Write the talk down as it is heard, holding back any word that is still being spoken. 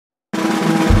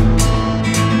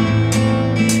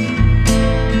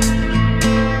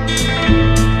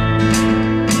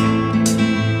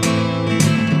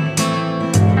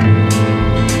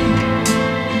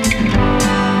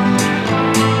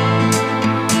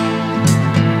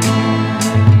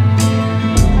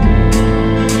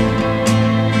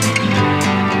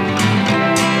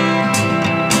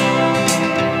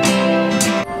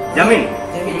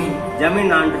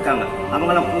ஜமீன் ஆண்டுட்டாங்க.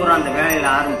 அவங்களாம் பூரா அந்த வேலையில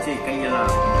ஆரம்பிச்சு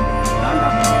கையெல்லாம்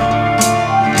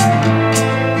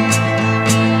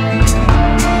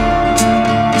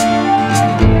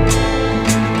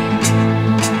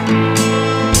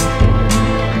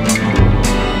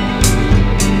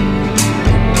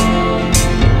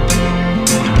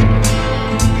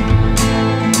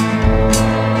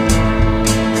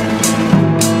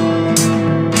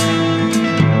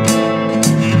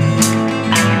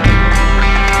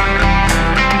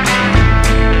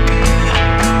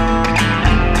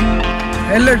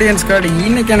ஹலோ டிஎன்ஸ் கார்டு.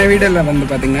 இன்னைக்கான வீடியோவில் வந்து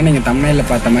பார்த்தீங்கன்னா நீங்கள் தமிழில்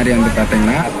பார்த்த மாதிரி வந்து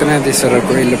பார்த்தீங்கன்னா அர்த்தநாரீஸ்வரர்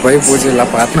கோயிலில் போய்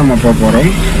பூஜையெல்லாம் பார்த்து நம்ம போகிறோம்.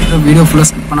 வீடியோ ஃபுல்லாக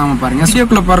ஸ்கிப் பண்ணாமல் பாருங்கள்.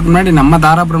 வீடியோக்குள்ளே போகிறதுக்கு முன்னாடி நம்ம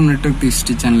தாராபுரம் நெட்வொர்க்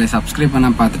ஹிஸ்ட்ரி சேனலை சப்ஸ்கிரைப்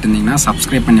பண்ண பார்த்துட்டு இருந்தீங்கன்னா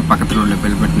சப்ஸ்கிரைப் பண்ணி பக்கத்தில் உள்ள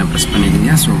பெல் பட்டனை ப்ரெஸ்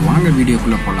பண்ணிக்கிங்க. ஸோ வாங்க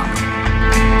வீடியோக்குள்ளே போகலாம்.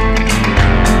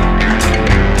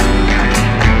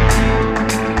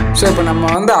 ஸோ இப்போ நம்ம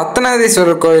வந்து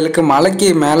அர்த்தநாரீஸ்வரர் கோயிலுக்கு மலைக்கு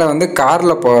மேலே வந்து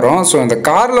காரில் போகிறோம். ஸோ அந்த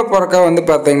காரில் போகிறக்க வந்து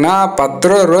பார்த்திங்கன்னா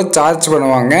 10 ரூபா சார்ஜ்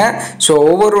பண்ணுவாங்க. ஸோ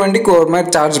ஒவ்வொரு வண்டிக்கு ஒரு மாதிரி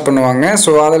சார்ஜ் பண்ணுவாங்க.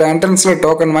 ஸோ அதில் என்ட்ரன்ஸில்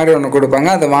டோக்கன் மாதிரி ஒன்று கொடுப்பாங்க.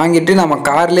 அதை வாங்கிட்டு நம்ம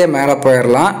கார்லேயே மேலே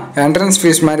போயிடலாம். என்ட்ரன்ஸ்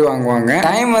ஃபீஸ் மாதிரி வாங்குவாங்க.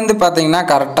 டைம் வந்து பார்த்திங்கன்னா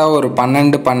கரெக்டாக ஒரு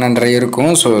 12-12:30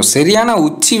 இருக்கும். ஸோ சரியான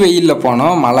உச்சி வெயிலில்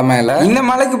போனோம் மலை மேலே. இந்த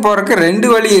மலைக்கு போகிறக்கு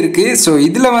 2 வழி இருக்குது. ஸோ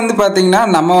இதில் வந்து பார்த்திங்கன்னா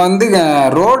நம்ம வந்து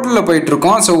ரோட்டில்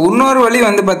போயிட்டுருக்கோம். ஸோ இன்னொரு வழி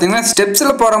வந்து பார்த்திங்கன்னா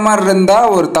ஸ்டெப்ஸில் போகிற மாதிரி இருந்தா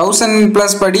ஒரு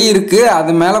 1000+ படி இருக்கு.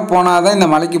 அது மேல போனாதான் இந்த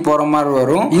மலைக்கு போற மாதிரி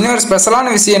வரும். இன்னொரு ஸ்பெஷலான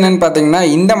விஷயம் என்னன்னு பாத்தீங்கன்னா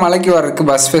இந்த மலைக்கு வர்றதுக்கு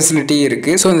பஸ் ஃபெசிலிட்டி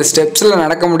இருக்கு. ஸோ இந்த ஸ்டெப்ஸ்ல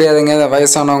நடக்க முடியாதுங்க,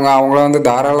 வயசானவங்க அவங்கள வந்து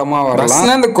தாராளமா வரலாம்.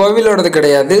 இந்த கோவிலோடது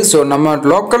கிடையாது. ஸோ நம்ம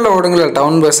லோக்கல்ல ஓடுங்கள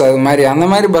டவுன் பஸ் அது மாதிரி அந்த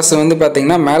மாதிரி பஸ் வந்து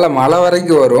பாத்தீங்கன்னா மேல மலை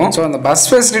வரைக்கும் வரும். ஸோ அந்த பஸ்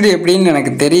ஃபெசிலிட்டி எப்படின்னு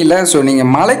எனக்கு தெரியல. ஸோ நீங்க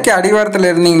மலைக்கு அடிவாரத்தில்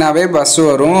இருந்தீங்கன்னாவே பஸ்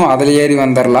வரும், அதுல ஏறி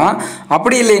வந்துடலாம்.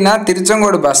 அப்படி இல்லைன்னா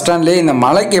திருச்செங்கோடு பஸ் ஸ்டாண்ட்லேயே இந்த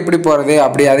மலைக்கு எப்படி போறது,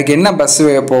 அப்படி அதுக்கு என்ன பஸ்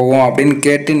போகும் அப்படின்னு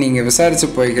கேட்டு நீங்க விசாரிச்சு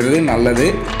போய்க்கிறது நல்லது.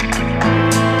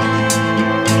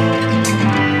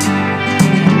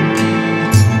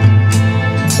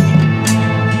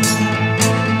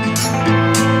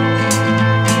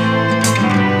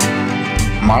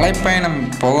 மலைப்பயணம்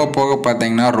போக போக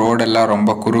பார்த்தீங்கன்னா ரோடெல்லாம்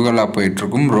ரொம்ப குறுகலாக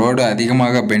போயிட்டுருக்கும். ரோடு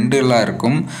அதிகமாக பெண்டுலாம்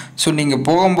இருக்கும். ஸோ நீங்கள்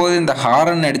போகும்போது இந்த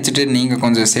ஹாரன் அடிச்சுட்டு நீங்கள்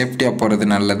கொஞ்சம் சேஃப்டியாக போகிறது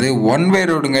நல்லது. ஒன் வே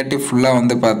ரோடுங்காட்டி ஃபுல்லாக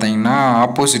வந்து பார்த்தீங்கன்னா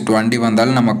ஆப்போசிட் வண்டி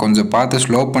வந்தாலும் நம்ம கொஞ்சம் பார்த்து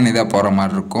ஸ்லோ பண்ணி தான் போகிற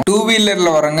மாதிரி இருக்கும். 2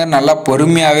 வீலரில் வரவங்க நல்லா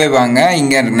பொறுமையாகவே வாங்க.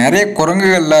 இங்கே நிறைய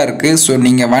குரங்குகள்லாம் இருக்குது. ஸோ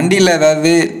நீங்கள் வண்டியில்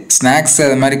ஏதாவது ஸ்நாக்ஸ்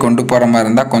அது மாதிரி கொண்டு போகிற மாதிரி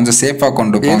இருந்தால் கொஞ்சம் சேஃபாக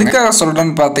கொண்டு போங்க. எதுக்காக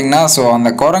சொல்கிறேன்னு பார்த்தீங்கன்னா ஸோ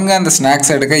அந்த குரங்கு அந்த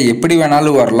ஸ்நாக்ஸ் எடுக்க எப்படி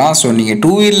வேணாலும் வரலாம். ஸோ நீங்கள்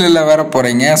 2 வீலரில் வேற போகிறீங்க.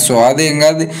 ஸோ அது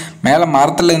எங்காவது மேலே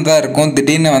மரத்துலேருந்து தான் இருக்கும்.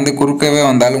 திடீர்னு வந்து குறுக்கவே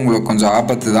வந்தாலும் உங்களுக்கு கொஞ்சம்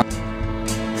ஆபத்து தான்.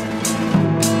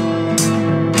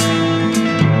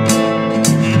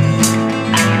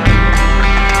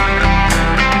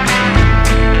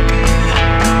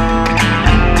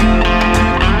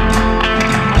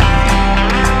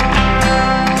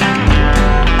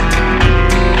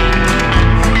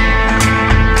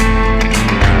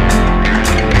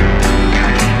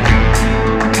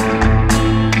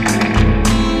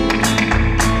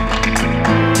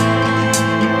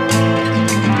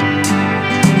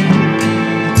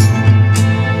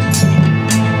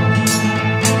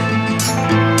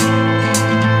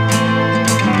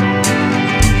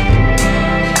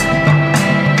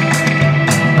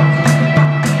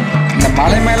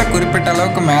 மலை மேலே குறிப்பிட்ட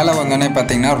அளவுக்கு மேலே வந்தோடனே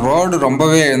பார்த்தீங்கன்னா ரோடு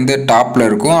ரொம்பவே வந்து டாப்பில்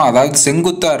இருக்கும், அதாவது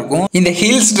செங்குத்தாக இருக்கும். இந்த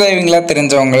ஹில்ஸ் டிரைவிங்லாம்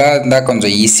தெரிஞ்சவங்களா இருந்தால்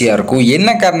கொஞ்சம் ஈஸியாக இருக்கும். என்ன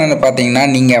காரணம்னு பார்த்தீங்கன்னா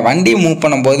நீங்கள் வண்டி மூவ்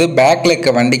பண்ணும்போது பேக்கில்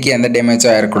இருக்க வண்டிக்கு எந்த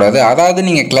டேமேஜும் ஆகிடக்கூடாது. அதாவது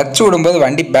நீங்கள் கிளச் விடும்போது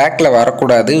வண்டி பேக்கில்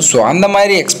வரக்கூடாது. ஸோ அந்த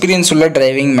மாதிரி எக்ஸ்பீரியன்ஸ் உள்ள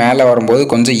டிரைவிங் மேலே வரும்போது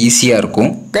கொஞ்சம் ஈஸியாக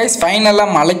இருக்கும். கைஸ்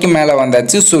ஃபைனலாக மலைக்கு மேலே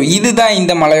வந்தாச்சு. ஸோ இதுதான்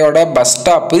இந்த மலையோட பஸ்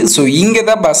ஸ்டாப்பு. ஸோ இங்கே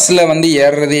தான் பஸ்ஸில் வந்து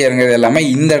ஏறுறது இறங்குறது எல்லாமே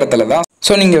இந்த இடத்துல தான்.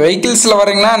 ஸோ நீங்கள் வெஹிக்கிள்ஸில்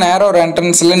வரீங்கன்னா நேரா ஒரு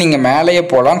என்ட்ரன்ஸில் நீங்கள் மேலேயே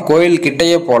போகலாம்,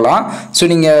 கோயில்கிட்டையே போகலாம். ஸோ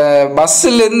நீங்கள்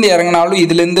பஸ்ஸுலேருந்து இறங்கினாலும்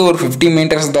இதுலேருந்து ஒரு 50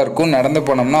 மீட்டர்ஸ் தான் இருக்கும். நடந்து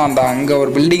போனோம்னா அந்த அங்கே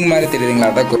ஒரு பில்டிங் மாதிரி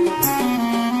தெரியுதுங்களா, அதான்.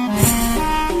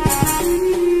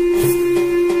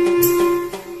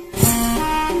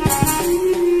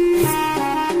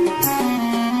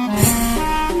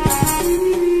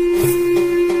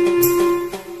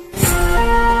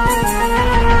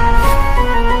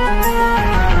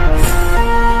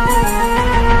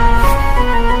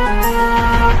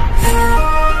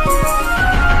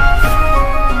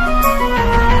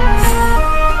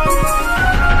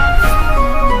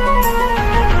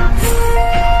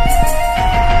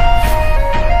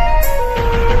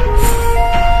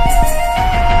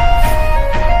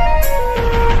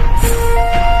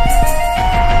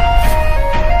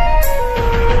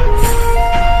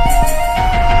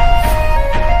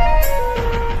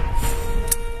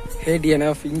 State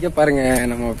enough. இங்கே பாருங்கள்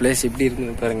நம்ம பிளேஸ் எப்படி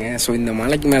இருக்குன்னு பாருங்கள். ஸோ இந்த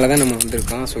மலைக்கு மேலே தான் நம்ம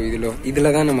வந்திருக்கோம். ஸோ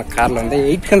இதில் தான் நம்ம காரில் வந்து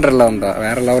 800 வந்தோம்.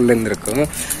 வேறு லெவலில் இருந்திருக்கோம்.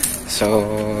 ஸோ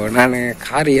நான்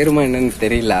கார் ஏறுமா என்னன்னு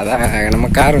தெரியல. அதான் நம்ம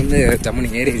கார் வந்து ஜம்முன்னு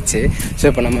ஏறிடுச்சு. ஸோ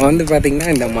இப்போ நம்ம வந்து பார்த்திங்கன்னா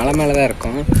இந்த மலை மேலே தான்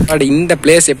இருக்கோம். பட் இந்த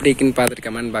பிளேஸ் எப்படி இருக்குன்னு பார்த்துட்டு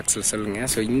கமெண்ட் பாக்ஸில் சொல்லுங்கள்.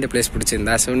 ஸோ இந்த பிளேஸ்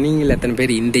பிடிச்சிருந்தா ஸோ நீங்கள் எத்தனை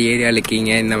பேர் இந்த ஏரியாவில்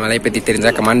இருக்கீங்க, இந்த மலையை பற்றி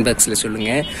தெரிஞ்சால் கமெண்ட் பாக்ஸில்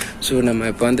சொல்லுங்கள். ஸோ நம்ம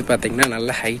இப்போ வந்து பார்த்திங்கன்னா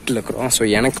நல்ல ஹைட்டில் இருக்கிறோம். ஸோ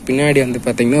எனக்கு பின்னாடி வந்து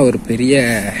பார்த்திங்கன்னா ஒரு பெரிய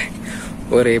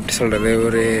எப்படி சொல்கிறது,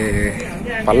 ஒரு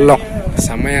பள்ளம்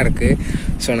செம்மையாக இருக்குது.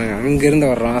 ஸோ நாங்கள்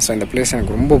அங்கேருந்து வர்றோம். ஸோ இந்த பிளேஸ்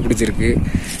எனக்கு ரொம்ப பிடிச்சிருக்கு.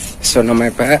 ஸோ நம்ம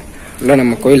இப்போ இல்லை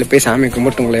நம்ம கோயிலில் போய் சாமி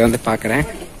கும்பிட்டு உங்களை வந்து பார்க்குறேன்.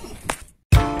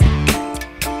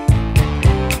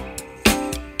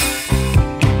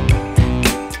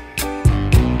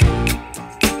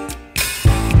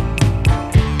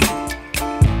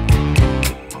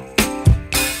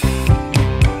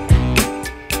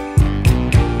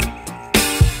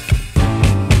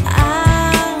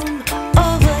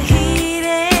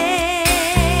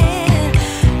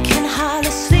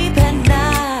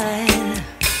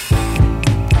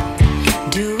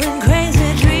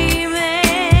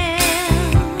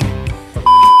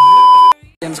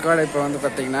 இப்போ வந்து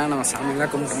பார்த்திங்கன்னா நம்ம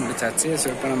சாமியெல்லாம் கும்பிட்டு முடிச்சாச்சு. ஸோ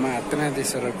இப்போ நம்ம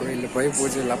அர்த்தநாரீஸ்வரர் கோயிலில் போய்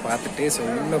பூஜையெல்லாம் பார்த்துட்டு ஸோ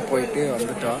உள்ளே போயிட்டு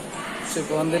வந்துட்டோம். ஸோ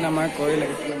இப்போ வந்து நம்ம கோயிலை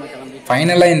விட்டு நம்ம கிளம்பி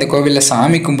ஃபைனலாக இந்த கோவிலில்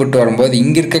சாமி கும்பிட்டு வரும்போது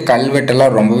இங்கே இருக்க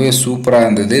கல்வெட்டெல்லாம் ரொம்பவே சூப்பராக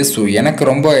இருந்தது. ஸோ எனக்கு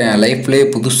ரொம்ப என் லைஃப்லேயே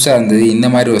புதுசாக இருந்தது இந்த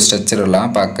மாதிரி ஒரு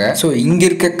ஸ்ட்ரக்சரெல்லாம் பார்க்க. ஸோ இங்கே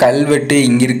இருக்க கல்வெட்டு,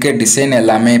 இங்கே இருக்க டிசைன்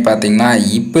எல்லாமே பார்த்திங்கன்னா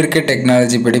இப்போ இருக்க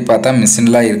டெக்னாலஜி படி பார்த்தா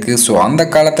மிஷின்லாம் இருக்குது. ஸோ அந்த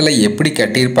காலத்தில் எப்படி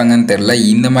கட்டியிருப்பாங்கன்னு தெரில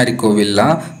இந்த மாதிரி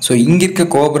கோவில்லாம். ஸோ இங்கே இருக்க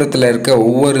கோபுரத்தில் இருக்க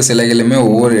ஒவ்வொரு சிலைகளுமே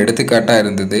ஒவ்வொரு எடுத்துக்காட்டாக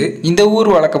இருந்தது. இந்த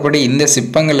ஊர் வழக்கப்படி இந்த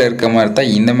சிற்பங்கள் இருக்க மாதிரி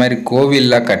தான் இந்த மாதிரி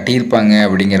கோவில்லாம் கட்டியிருப்பாங்க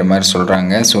அப்படிங்கிற மாதிரி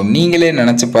சொல்கிறாங்க. ஸோ நீங்களே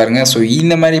நினச்சி பாருங்கள். ஸோ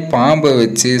இந்த மாதிரி பாம்பை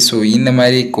வச்சு ஸோ இந்த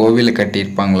மாதிரி கோவில்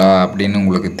கட்டியிருப்பாங்களா அப்படின்னு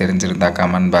உங்களுக்கு தெரிஞ்சிருந்தா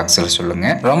கமெண்ட் பாக்ஸில்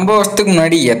சொல்லுங்கள். ரொம்ப வருஷத்துக்கு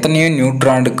முன்னாடி எத்தனையோ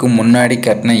நியூட்ராண்டுக்கு முன்னாடி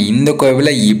கட்டின இந்த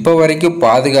கோவிலை இப்போ வரைக்கும்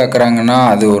பாதுகாக்கிறாங்கன்னா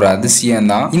அது ஒரு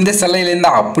அதிசயம்தான். இந்த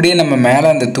சிலையிலேருந்து அப்படியே நம்ம மேலே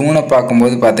அந்த தூணை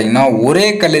பார்க்கும்போது பார்த்தீங்கன்னா ஒரே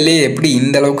கல்லிலே எப்படி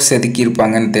இந்த அளவுக்கு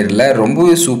செதுக்கியிருப்பாங்கன்னு தெரியல.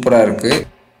 ரொம்பவே சூப்பராக இருக்குது.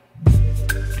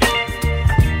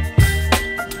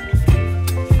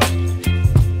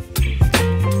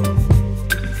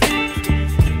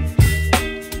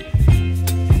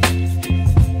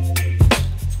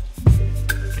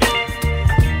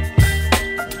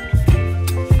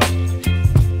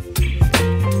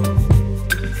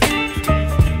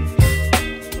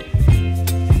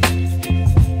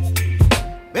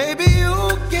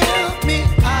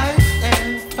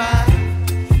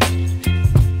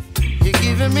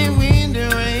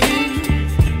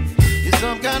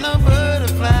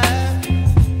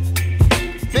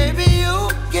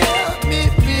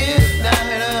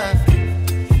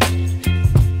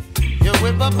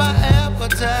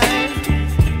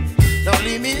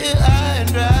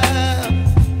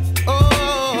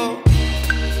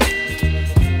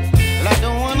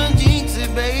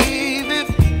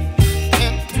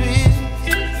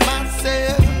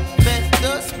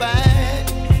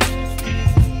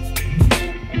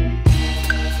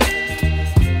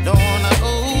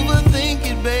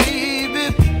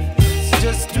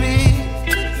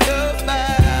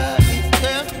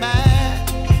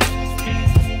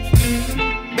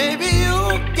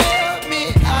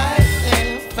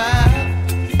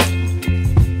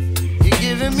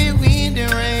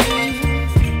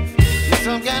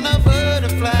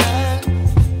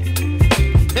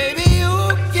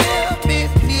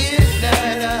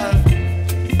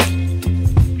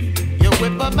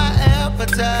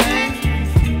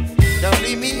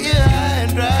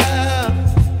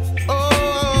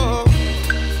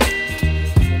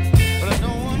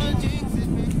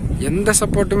 எந்த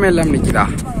சப்போர்ட்டுமே இல்லாமல் நிற்கிதா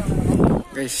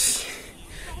கைஸ்.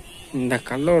 இந்த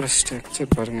கல்லோட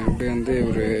ஸ்ட்ரக்சர் பாருங்கள். அப்படியே வந்து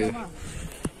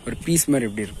ஒரு பீஸ் மாதிரி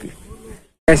எப்படி இருக்குது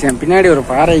கைஸ். என் பின்னாடி ஒரு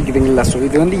பாறை இருக்குதுங்களா. ஸோ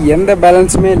இது வந்து எந்த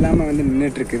பேலன்ஸுமே இல்லாமல் வந்து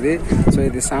நின்றுட்டு இருக்குது. ஸோ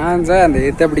இது சாஞ்சா அந்த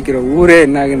எத்த பிடிக்கிற ஊரே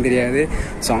என்ன ஆகுன்னு தெரியாது.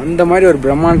 ஸோ அந்த மாதிரி ஒரு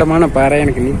பிரம்மாண்டமான பாறை.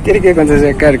 எனக்கு நிற்கிறதுக்கே கொஞ்சம்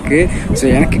சேக்காக இருக்குது. ஸோ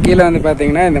எனக்கு கீழே வந்து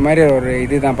பார்த்தீங்கன்னா இந்த மாதிரி ஒரு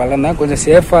இதுதான் பள்ளம் தான், கொஞ்சம்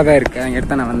சேஃபாக தான் இருக்குது. அங்கே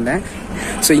எடுத்து நான் வந்தேன்.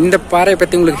 ஸோ இந்த பாறையை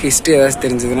பற்றி உங்களுக்கு ஹிஸ்ட்ரி ஏதாச்சும்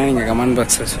தெரிஞ்சதுன்னா நீங்கள் கமெண்ட்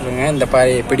பாக்ஸில் சொல்லுங்கள். இந்த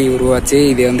பாறை எப்படி உருவாச்சு,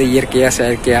 இது வந்து இயற்கையாக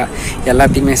செயற்கையாக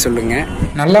எல்லாத்தையுமே சொல்லுங்கள்.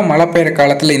 நல்லா மழை பெய்கிற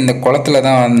காலத்தில் இந்த குளத்துல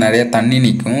தான் வந்து நிறைய தண்ணி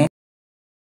நிற்கும்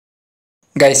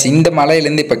கைஸ். இந்த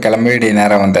மலையிலேருந்து இப்போ கிளம்ப வேண்டிய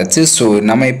நேரம் வந்தாச்சு. ஸோ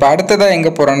நம்ம இப்போ அடுத்ததாக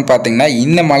எங்கே போகிறோன்னு பார்த்தீங்கன்னா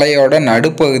இந்த மலையோட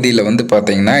நடுப்பகுதியில் வந்து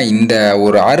பார்த்தீங்கன்னா இந்த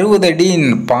ஒரு 60 அடி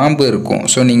பாம்பு இருக்கும்.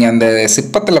 ஸோ நீங்கள் அந்த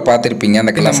சிற்பத்தில் பார்த்துருப்பீங்க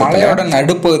அந்த மலையோட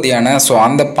நடுப்பகுதியான ஸோ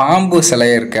அந்த பாம்பு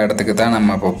சிலை இருக்க இடத்துக்கு தான்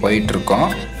நம்ம இப்போ போயிட்டுருக்கோம்.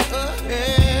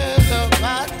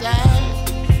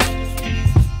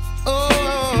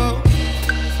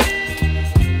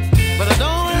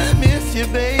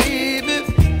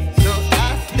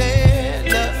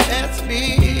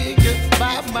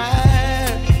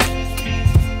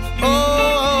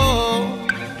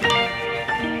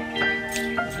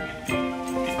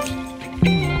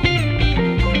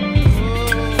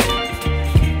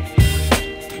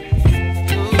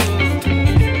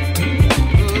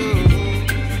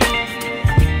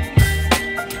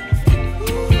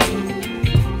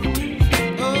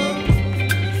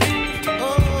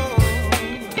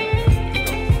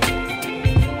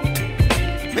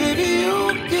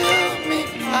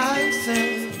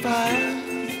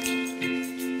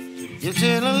 இது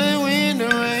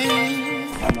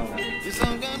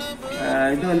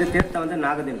வந்து தீர்த்தம் வந்து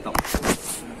நாகதீர்த்தம்.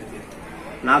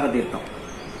 நாகதீர்த்தம்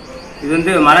இது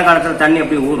வந்து மழை காலத்துல தண்ணி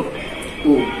அப்படியே ஊறும்.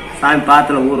 சாமி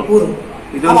பாத்துல ஊறும்.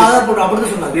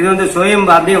 இது வந்து சுயம்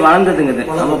அப்படியே வளர்ந்ததுங்க. இது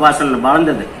நவபாசனம்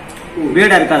வளர்ந்தது.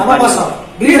 பீடம் இருக்காது.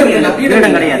 பீடம்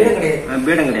கிடையாது.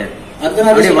 பீடம் கிடையாது.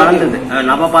 அப்படியே வளர்ந்தது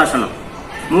நவபாசனம்.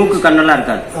 மூக்கு கண்ணெல்லாம்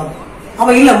இருக்காது.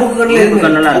 மூக்கு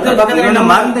கண்ணெல்லாம் இருக்காது.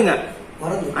 மருந்துங்க.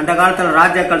 அந்த காலத்துல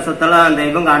ராஜாக்கள் சொத்தெல்லாம் அந்த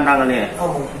இவங்க ஆண்டாங்களே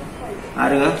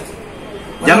யாருங்க,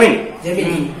 ஜமீன்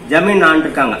ஜமீன்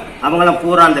ஆண்டிருக்காங்க. அவங்கெல்லாம்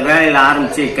பூரா அந்த வேலையில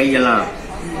ஆரம்பிச்சு கையெல்லாம்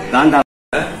காந்தா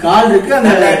கால் இருக்கு.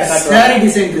 அந்த சாரி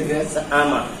டிசைன் இருக்கு.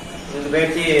 ஆமா, இந்த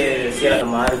வேட்டி சீலை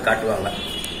மாறு காட்டுவாங்க.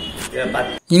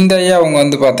 இந்த ஐயா அவங்க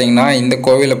வந்து பார்த்தீங்கன்னா இந்த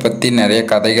கோவிலை பற்றி நிறைய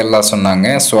கதைகள்லாம் சொன்னாங்க.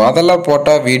 ஸோ அதெல்லாம்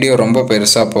போட்டால் வீடியோ ரொம்ப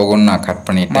பெருசாக போகும்னு நான் கட்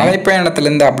பண்ணிட்டேன்.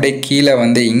 மலைப்பயணத்துலேருந்து அப்படியே கீழே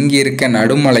வந்து இங்கே இருக்க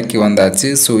நடுமலைக்கு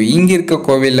வந்தாச்சு. ஸோ இங்கே இருக்க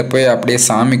கோவிலில் போய் அப்படியே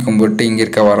சாமி கும்பிட்டு இங்கே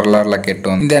இருக்க வரலாறுலாம்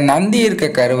கேட்டோம். இந்த நந்தி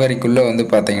இருக்க கருவறைக்குள்ளே வந்து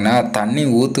பார்த்தீங்கன்னா தண்ணி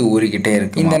ஊறிக்கிட்டே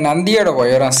இருக்கு. இந்த நந்தியோட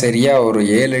உயரம் சரியா ஒரு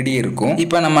 7 அடி இருக்கும்.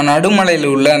 இப்போ நம்ம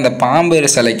நடுமலையில் உள்ள அந்த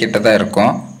பாம்பேறு சிலை கிட்ட தான்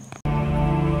இருக்கும்.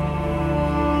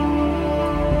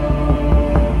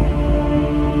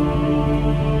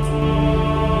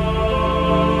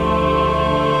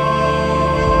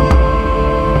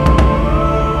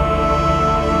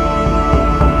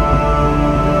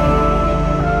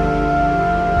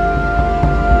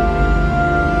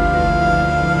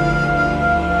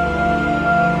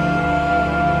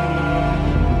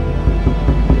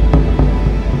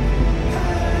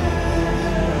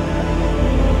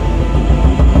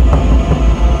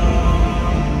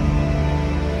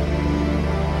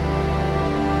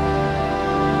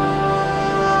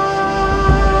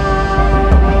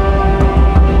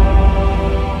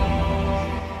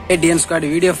 டிஎன் ஸ்குவாட்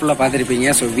வீடியோ ஃபுல்லாக பார்த்துருப்பீங்க.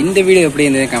 ஸோ இந்த வீடியோ எப்படி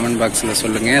இருந்தது கமெண்ட் பாக்ஸில்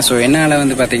சொல்லுங்கள். ஸோ என்னால்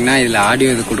வந்து பார்த்தீங்கன்னா இதில் ஆடியோ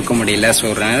இது கொடுக்க முடியல. ஸோ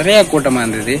நிறையா கூட்டமாக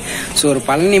இருந்தது. ஸோ ஒரு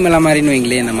பழனி மலை மாதிரின்னு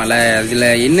வைங்களேன் இந்த மலை. அதில்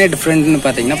என்ன டிஃப்ரெண்ட்னு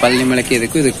பார்த்தீங்கன்னா பழனி மலைக்கு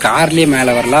இதுக்கும் இது கார்லேயே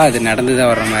மேலே வரலாம். அது நடந்து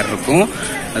தான் வர்ற மாதிரி இருக்கும்.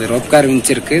 அது ரோப் கார்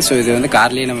விஞ்சிருக்கு. ஸோ இது வந்து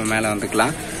கார்லேயே நம்ம மேலே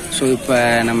வந்துக்கலாம். ஸோ இப்போ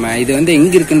நம்ம இது வந்து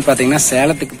எங்கே இருக்குன்னு பார்த்தீங்கன்னா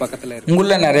சேலத்துக்கு பக்கத்தில் இருக்கு.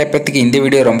 உங்களில் நிறைய பேத்துக்கு இந்த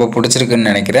வீடியோ ரொம்ப பிடிச்சிருக்குன்னு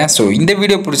நினைக்கிறேன். ஸோ இந்த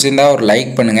வீடியோ பிடிச்சிருந்தா ஒரு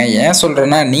லைக் பண்ணுங்கள். ஏன்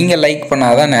சொல்கிறேன்னா நீங்கள் லைக்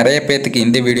பண்ணாதான் நிறைய பேத்துக்கு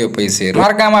இந்த வீடியோ போய் சேரும்.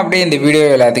 மறக்காமல் அப்படியே இந்த வீடியோ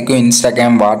எல்லாத்துக்கும்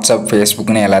இன்ஸ்டாகிராம், வாட்ஸ்அப்,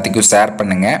 ஃபேஸ்புக்னு எல்லாத்துக்கும் ஷேர்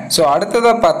பண்ணுங்கள். ஸோ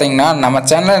அடுத்ததாக பார்த்தீங்கன்னா நம்ம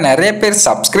சேனலில் நிறைய பேர்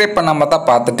சப்ஸ்கிரைப் பண்ணாமல் தான்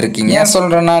பார்த்துட்டு இருக்கீங்க. ஏன்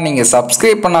சொல்கிறேன்னா நீங்கள்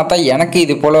சப்ஸ்கிரைப் பண்ணாதான் எனக்கு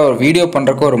இது போல் ஒரு வீடியோ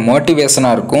பண்ணுறதுக்கு ஒரு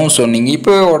மோட்டிவேஷனாக இருக்கும். ஸோ நீங்கள்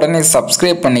இப்போ உடனே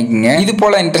சப்ஸ்கிரைப் பண்ணிக்கோங்க. இது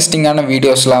போல் இன்ட்ரெஸ்டிங்கான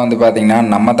வீடியோஸ்லாம் வந்து பார்த்தீங்கன்னா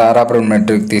நம்ம தாராபுரம்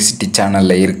மெட்ரிக் சிட்டி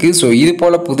சேனலில் இருக்குது. ஸோ இது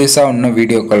போல் புதுசாக இன்னும்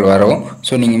வீடியோக்கள் வரும்.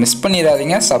 ஸோ நீங்கள் மிஸ்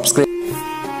பண்ணிடாதீங்க. சப்ஸ்கிரைப்